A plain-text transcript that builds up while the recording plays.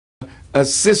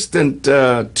assistant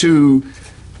to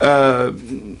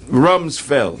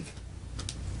Rumsfeld.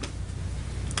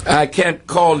 I can't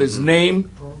call his name.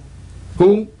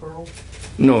 Who?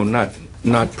 No, not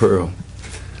Pearl.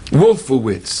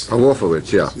 Wolfowitz. Oh,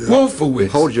 Wolfowitz, yeah. Wolfowitz.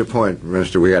 Hold your point,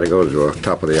 Minister. We got to go to the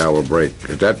top of the hour break.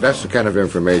 That's the kind of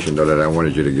information, though, that I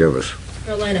wanted you to give us.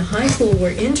 Carolina High School were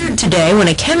injured today when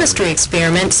a chemistry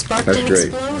experiment sparked an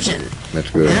explosion. That's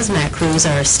good. Hazmat crews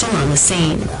are still on the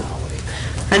scene.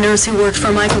 A nurse who worked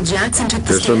for Michael Jackson took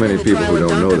the stand in the trial of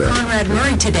Dr. Conrad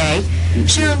Murray today.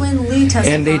 Sherilyn Lee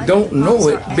testified. And they don't know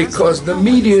it because the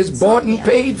media is bought and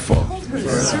paid for.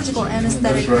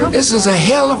 This is a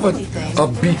hell of a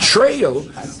betrayal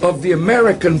of the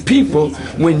American people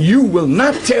when you will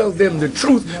not tell them the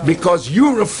truth because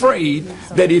you're afraid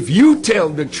that if you tell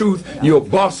the truth, your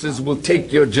bosses will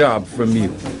take your job from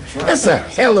you. That's a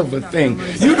hell of a thing.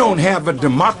 You don't have a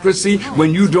democracy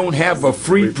when you don't have a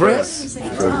free press.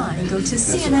 Go to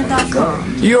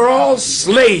CNN.com. You're all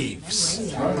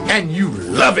slaves, and you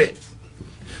love it.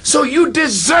 So you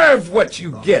deserve what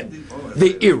you get.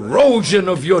 The erosion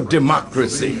of your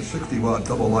democracy.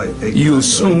 You'll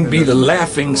soon be the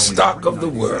laughing stock of the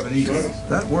world.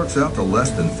 That works out to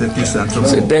less than 50 cents a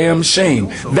It's a damn shame.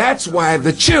 That's why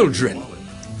the children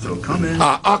month.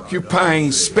 are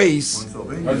occupying space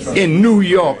in New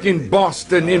York, in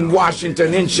Boston, in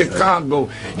Washington, in Chicago,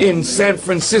 in San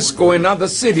Francisco, and other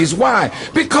cities. Why?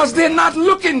 Because they're not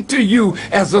looking to you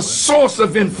as a source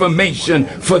of information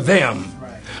for them.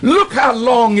 Look how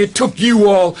long it took you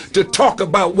all to talk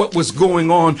about what was going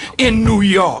on in New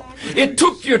York. It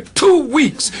took you 2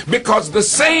 weeks because the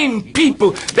same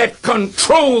people that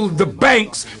controlled the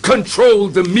banks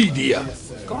controlled the media.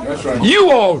 You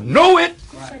all know it,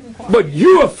 but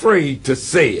you're afraid to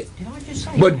say it.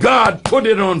 But God put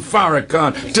it on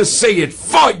Farrakhan to say it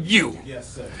for you.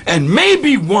 And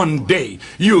maybe one day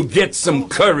you'll get some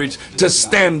courage to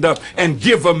stand up and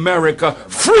give America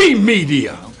free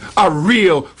media. A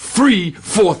real free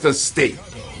fourth estate.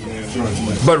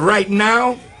 But right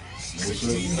now,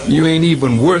 you ain't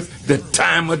even worth the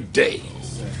time of day.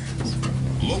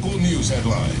 Local news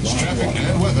headlines, traffic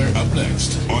and weather up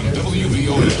next on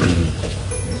WVON.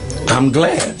 I'm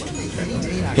glad.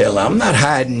 Hell, I'm not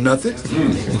hiding nothing.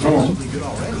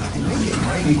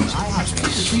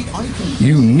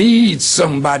 You need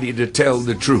somebody to tell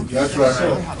the truth. That's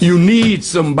right. You need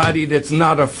somebody that's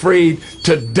not afraid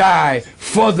to die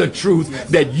for the truth,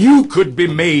 that you could be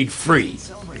made free.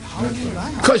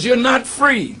 Because you're not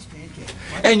free.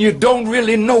 And you don't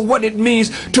really know what it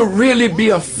means to really be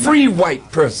a free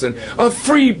white person, a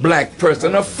free black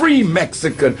person, a free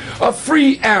Mexican, a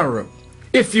free Arab.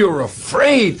 If you're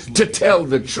afraid to tell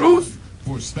the truth,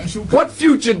 what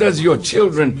future does your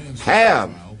children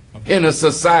have in a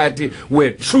society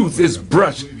where truth is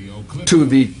brushed to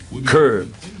the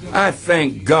curb? I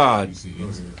thank God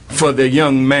for the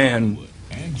young man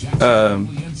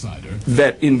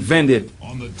that invented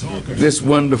this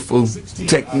wonderful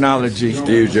technology.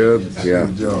 Steve Jobs, yeah.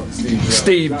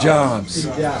 Steve Jobs.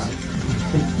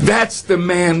 That's the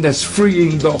man that's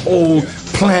freeing the whole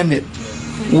planet,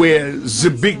 where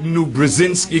Zbigniew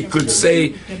Brzezinski could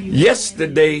say,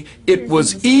 yesterday it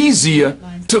was easier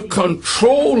to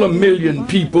control 1 million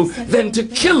people than to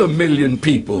kill 1 million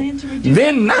people.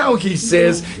 Then now he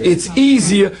says it's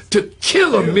easier to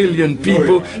kill 1 million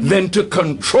people than to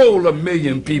control 1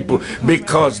 million people,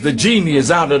 because the genie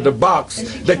is out of the box,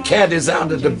 the cat is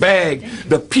out of the bag,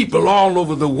 the people all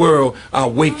over the world are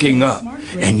waking up.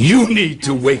 And you need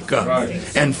to wake up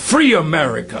and free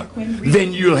America.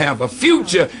 Then you'll have a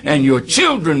future and your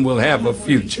children will have a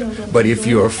future. But if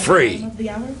you're afraid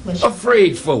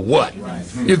for what?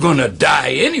 You're going to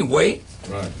die anyway.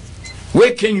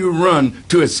 Where can you run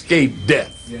to escape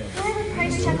death?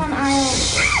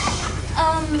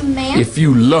 If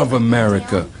you love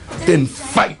America, then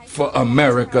fight for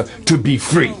America to be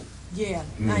free. Yeah,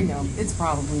 I know. It's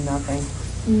probably nothing.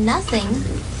 Nothing?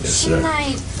 Shouldn't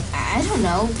I don't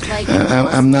know, like...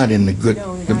 I'm not in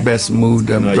the best mood,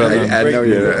 brother. I know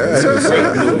you're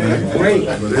Great.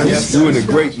 You're in a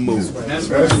great mood.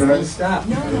 Stop.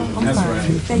 No, I'm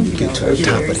fine. Thank you. Get to the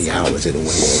top of the hour to the way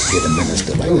they get a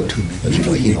minister like 2 minutes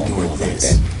before he don't go like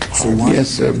that. Yes,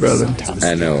 sir, brother.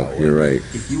 I know, you're right.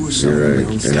 You're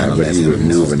right. And but he was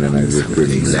moving and I just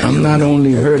couldn't. I'm not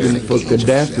only hurting for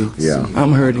Gaddafi, Yeah.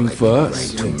 I'm hurting for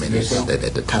us. 2 minutes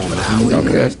at the top of the hour.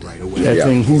 Okay. That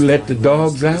thing, who let the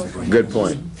dogs out? Good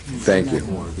point. Thank you.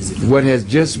 What has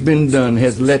just been done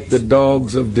has let the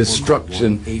dogs of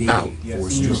destruction out.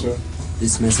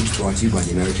 This message brought to you by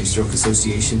the American Stroke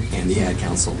Association and the Ad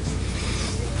Council.